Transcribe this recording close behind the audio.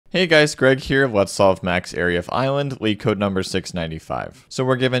Hey guys, Greg here. Let's solve max area of island, Leetcode number 695. So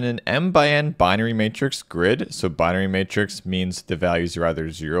we're given an m by n binary matrix grid. So binary matrix means the values are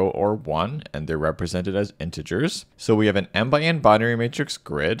either 0 or 1, and they're represented as integers. So we have an m by n binary matrix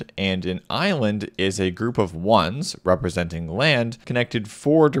grid, and an island is a group of ones representing land connected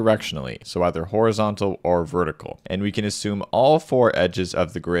 4 directionally, so either horizontal or vertical. And we can assume all 4 edges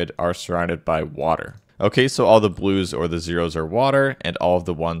of the grid are surrounded by water. Okay, so all the blues or the zeros are water, and all of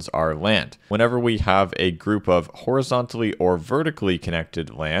the ones are land. Whenever we have a group of horizontally or vertically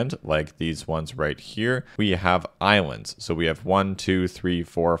connected land, like these ones right here, we have islands. So we have 1, 2, 3,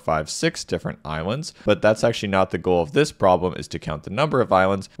 4, 5, 6 different islands, but that's actually not the goal of this problem, is to count the number of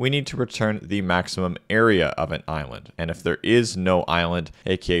islands. We need to return the maximum area of an island. And if there is no island,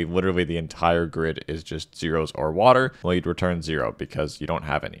 aka literally the entire grid is just zeros or water, well, you'd return 0 because you don't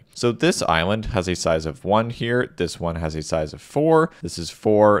have any. So this island has a size of 1 here. This one has a size of 4. This is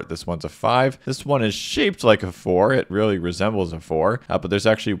 4. This one's a 5. This one is shaped like a 4. It really resembles a 4, but there's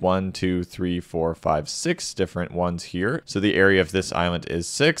actually 1, 2, 3, 4, 5, 6 different ones here. So the area of this island is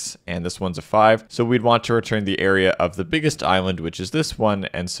 6, and this one's a 5. So we'd want to return the area of the biggest island, which is this one,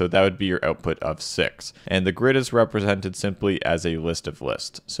 and so that would be your output of 6. And the grid is represented simply as a list of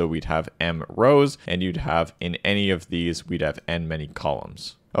lists. So we'd have m rows, and you'd have in any of these, we'd have n many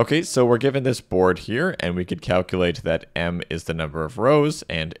columns. Okay, so we're given this board here, and we could calculate that m is the number of rows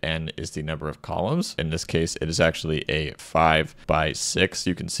and n is the number of columns. In this case, it is actually a 5 by 6.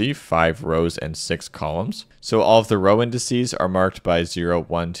 You can see 5 rows and 6 columns. So all of the row indices are marked by 0,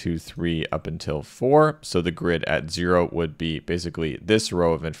 1, 2, 3 up until 4. So the grid at 0 would be basically this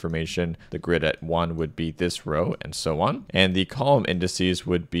row of information. The grid at 1 would be this row, and so on. And the column indices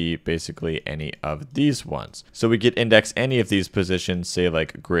would be basically any of these ones. So we could index any of these positions, say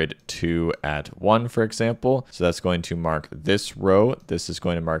like grid 2 at 1, for example. So that's going to mark this row. This is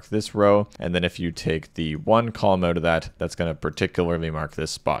going to mark this row. And then if you take the 1 column out of that, that's going to particularly mark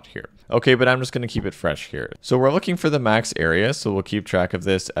this spot here. Okay, but I'm just going to keep it fresh here. So we're looking for the max area, so we'll keep track of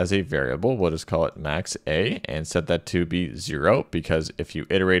this as a variable. We'll just call it max A and set that to be 0, because if you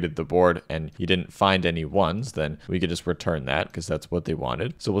iterated the board and you didn't find any ones, then we could just return that because that's what they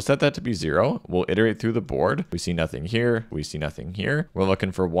wanted. So we'll set that to be 0. We'll iterate through the board. We see nothing here. We see nothing here. We're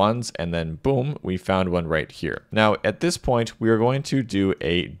looking for ones, and then boom, we found one right here. Now, at this point, we are going to do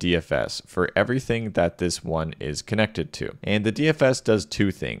a DFS for everything that this one is connected to. And the DFS does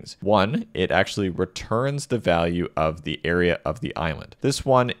 2 things. One, it actually returns the value of the area of the island. This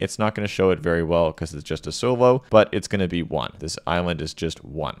one, it's not going to show it very well because it's just a solo, but it's going to be 1. This island is just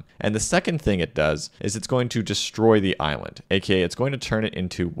 1. And the second thing it does is it's going to destroy the island, aka it's going to turn it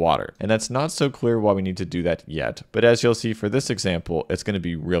into water. And that's not so clear why we need to do that yet, but as you'll see for this example, it's going to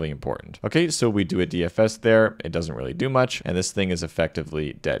be really important. Okay, so we do a DFS there. It doesn't really do much, and this thing is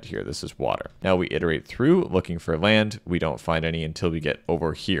effectively dead here. This is water. Now we iterate through looking for land. We don't find any until we get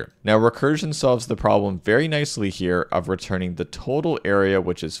over here. Now recursion solves the problem very nicely here of returning the total area,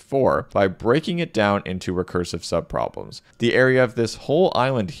 which is 4, by breaking it down into recursive subproblems. The area of this whole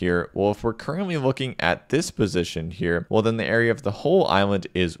island here, well, if we're currently looking at this position here, well, then the area of the whole island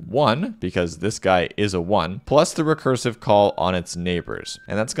is 1, because this guy is a 1, plus the recursive call on its neighbors.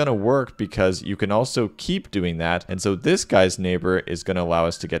 And that's going to work because you can also keep doing that. And so this guy's neighbor is going to allow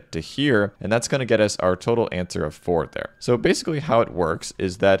us to get to here, and that's going to get us our total answer of 4 there. So basically how it works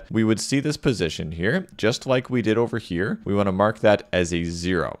is that we would see this position here, just like we did over here. We want to mark that as a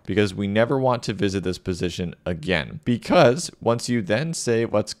 0 because we never want to visit this position again. Because once you then say,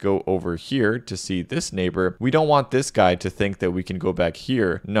 let's go over here to see this neighbor, we don't want this guy to think that we can go back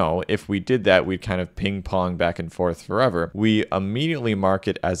here. No, if we did that, we'd kind of ping pong back and forth forever. We immediately mark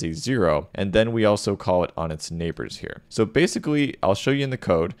it as a 0, and then we also call it on its neighbors here. So basically, I'll show you in the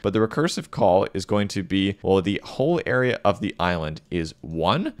code, but the recursive call is going to be, well, the whole area of the island is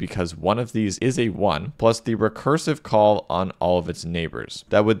 1, because one of these is a 1, plus the recursive call on all of its neighbors.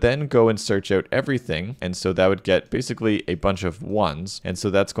 That would then go and search out everything, and so that would get basically a bunch of 1s, and so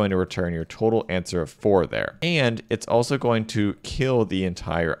that's going to return your total answer of 4 there. And it's also going to kill the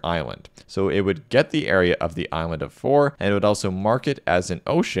entire island. So it would get the area of the island of 4, and it would also mark it as an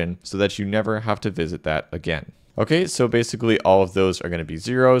ocean so that you never have to visit that again. Okay, so basically all of those are going to be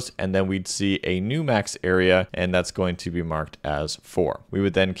zeros, and then we'd see a new max area, and that's going to be marked as 4. We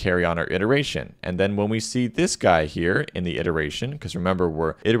would then carry on our iteration, and then when we see this guy here in the iteration, because remember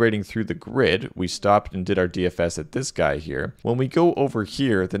we're iterating through the grid, we stopped and did our DFS at this guy here. When we go over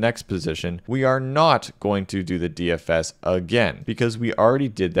here, the next position, we are not going to do the DFS again, because we already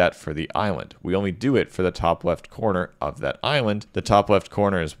did that for the island. We only do it for the top left corner of that island. The top left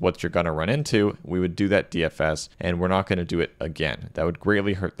corner is what you're going to run into. We would do that DFS and we're not going to do it again. That would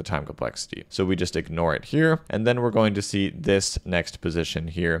greatly hurt the time complexity. So we just ignore it here, and then we're going to see this next position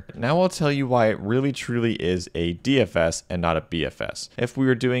here. Now I'll tell you why it really truly is a DFS and not a BFS. If we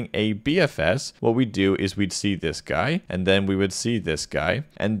were doing a BFS, what we'd do is we'd see this guy, and then we would see this guy,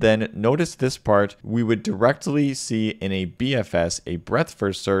 and then notice this part, we would directly see in a BFS, a breadth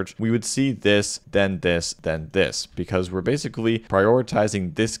first search, we would see this, then this, then this, because we're basically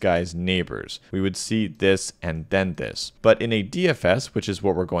prioritizing this guy's neighbors. We would see this and then this. But in a DFS, which is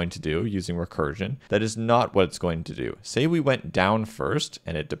what we're going to do using recursion, that is not what it's going to do. Say we went down first,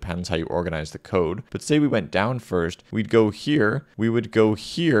 and it depends how you organize the code, but say we went down first, we'd go here, we would go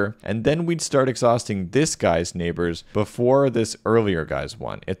here, and then we'd start exhausting this guy's neighbors before this earlier guy's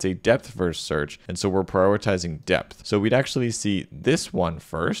one. It's a depth first search, and so we're prioritizing depth. So we'd actually see this one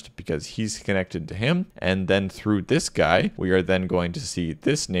first because he's connected to him, and then through this guy, we are then going to see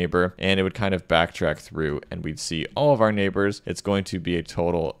this neighbor, and it would kind of backtrack through, and we'd see all of our neighbors. It's going to be a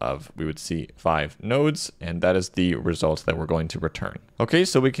total of, we would see 5 nodes, and that is the result that we're going to return. Okay,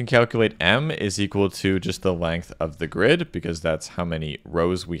 so we can calculate m is equal to just the length of the grid, because that's how many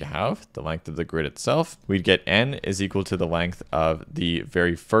rows we have, the length of the grid itself. We'd get n is equal to the length of the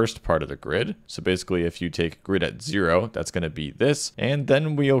very first part of the grid. So basically, if you take grid at 0, that's going to be this, and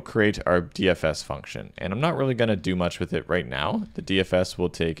then we'll create our DFS function. And I'm not really going to do much with it right now. The DFS will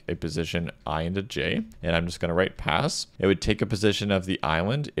take a position I into j, and I'm just going to write pass. It would take a position of the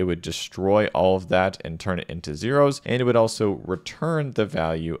island. It would destroy all of that and turn it into zeros, and it would also return the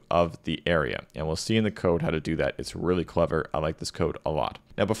value of the area. And we'll see in the code how to do that. It's really clever. I like this code a lot.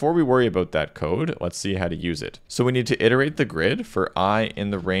 Now, before we worry about that code, let's see how to use it. So we need to iterate the grid for I in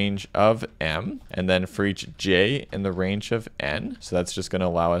the range of m, and then for each j in the range of n. So that's just going to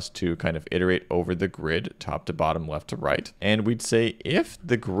allow us to kind of iterate over the grid, top to bottom, left to right. And we'd say if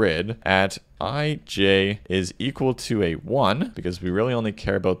the grid at ij is equal to a 1, because we really only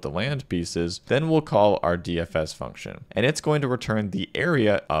care about the land pieces, then we'll call our DFS function. And it's going to return the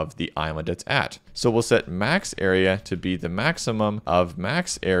area of the island it's at. So we'll set max area to be the maximum of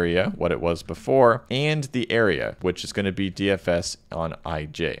max area, what it was before, and the area, which is going to be DFS on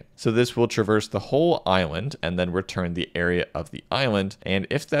ij. So this will traverse the whole island and then return the area of the island. And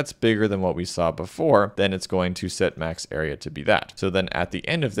if that's bigger than what we saw before, then it's going to set max area to be that. So then at the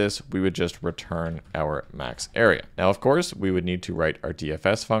end of this, we would just return our max area. Now, of course, we would need to write our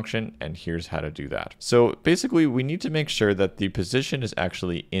DFS function, and here's how to do that. So basically, we need to make sure that the position is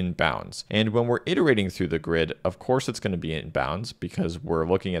actually in bounds. And when we're iterating through the grid, of course, it's going to be in bounds because we're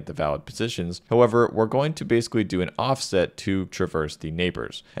looking at the valid positions. However, we're going to basically do an offset to traverse the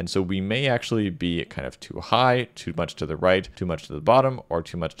neighbors. And so we may actually be kind of too high, too much to the right, too much to the bottom, or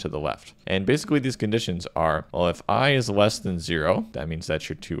too much to the left. And basically these conditions are, well, if I is less than 0, that means that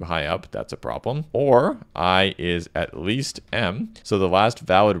you're too high up. That's a problem. Or I is at least m. So the last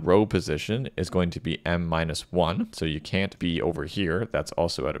valid row position is going to be m minus 1. So you can't be over here. That's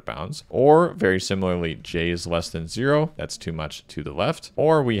also out of bounds. Or very similarly, j is less than 0. That's too much to the left.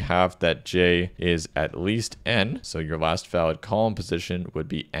 Or we have that j is at least n. So your last valid column position would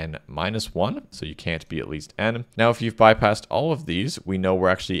be n minus 1. So you can't be at least n. Now, if you've bypassed all of these, we know we're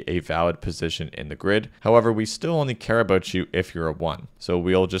actually a valid position in the grid. However, we still only care about you if you're a 1. So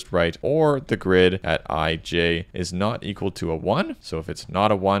we'll just write, or the grid at ij is not equal to a 1. So if it's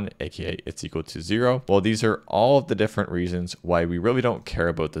not a 1, aka it's equal to 0, well, these are all of the different reasons why we really don't care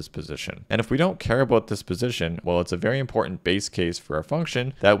about this position. And if we don't care about this position, well, it's a very important base case for our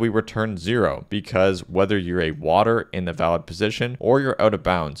function that we return 0, because whether you're a water in the valid position or you're out of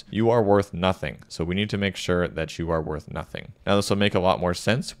bounds, you are worth nothing. So we need to make sure that you are worth nothing. Now, this will make a lot more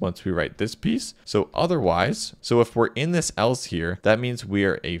sense once we write this piece. So otherwise, so if we're in this else here, that means we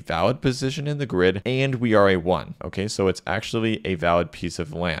are a valid position in the grid and we are a 1. Okay, so it's actually a valid piece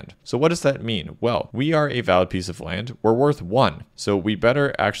of land. So what does that mean? Well, we are a valid piece of land. We're worth 1. So we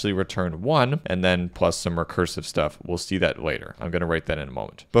better actually return 1 and then plus some recursive stuff. We'll see that later. I'm going to write that in a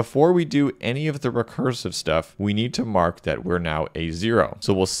moment. Before we do any of the recursive stuff, we need to mark that we're now a 0.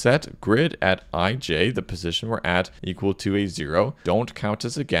 So we'll set grid at ij, the position we're at, equal to a 0. Don't count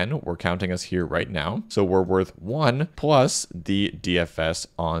us again. We're counting us here right now. So we're worth 1 plus the DFS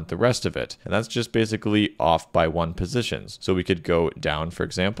on the rest of it. And that's just basically off by 1 positions. So we could go down, for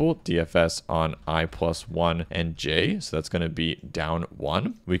example, DFS on I plus 1 and j. So that's going to be down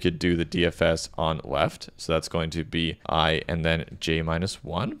 1. We could do the DFS on left. So that's going to be I and then j minus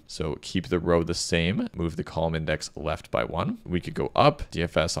 1. So keep the row the same, move the column index left by 1. We could go up,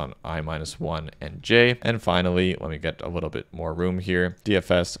 DFS on I minus 1 and j. And finally, let me get a little bit more room here,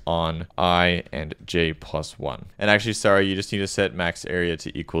 DFS on I and j plus 1. And actually, sorry, you just need to set max area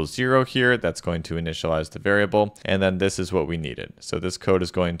to equal 0 0 here. That's going to initialize the variable. And then this is what we needed. So this code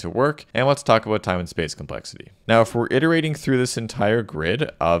is going to work. And let's talk about time and space complexity. Now, if we're iterating through this entire grid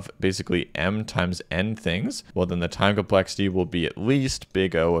of basically m times n things, well, then the time complexity will be at least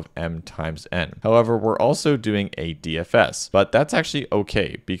big O of m times n. However, we're also doing a DFS, but that's actually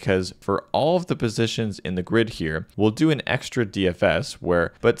okay because for all of the positions in the grid here, we'll do an extra DFS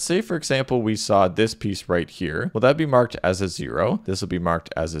where, but say for example, we saw this piece right here. Will that be marked as a 0? This will be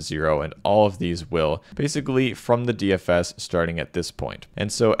marked as a 0, and all of these will basically from the DFS starting at this point.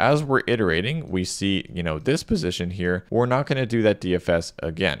 And so as we're iterating, we see, this position here, we're not going to do that DFS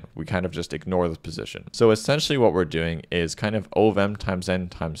again. We kind of just ignore this position. So essentially what we're doing is kind of O of m times n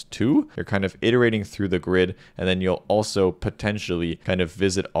times 2. You're kind of iterating through the grid, and then you'll also potentially kind of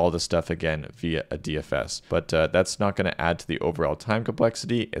visit all the stuff again via a DFS. But that's not going to add to the overall time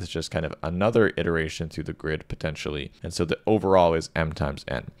complexity. It's just kind of another iteration through the grid potentially. And so the overall is m times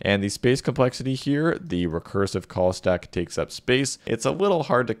n. And the space complexity here, the recursive call stack takes up space. It's a little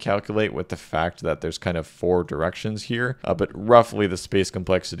hard to calculate with the fact that there's kind of 4 directions here, but roughly the space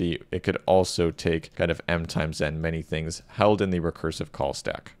complexity, it could also take kind of m times n, many things held in the recursive call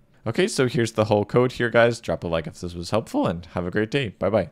stack. Okay, so here's the whole code here, guys. Drop a like if this was helpful and have a great day. Bye-bye.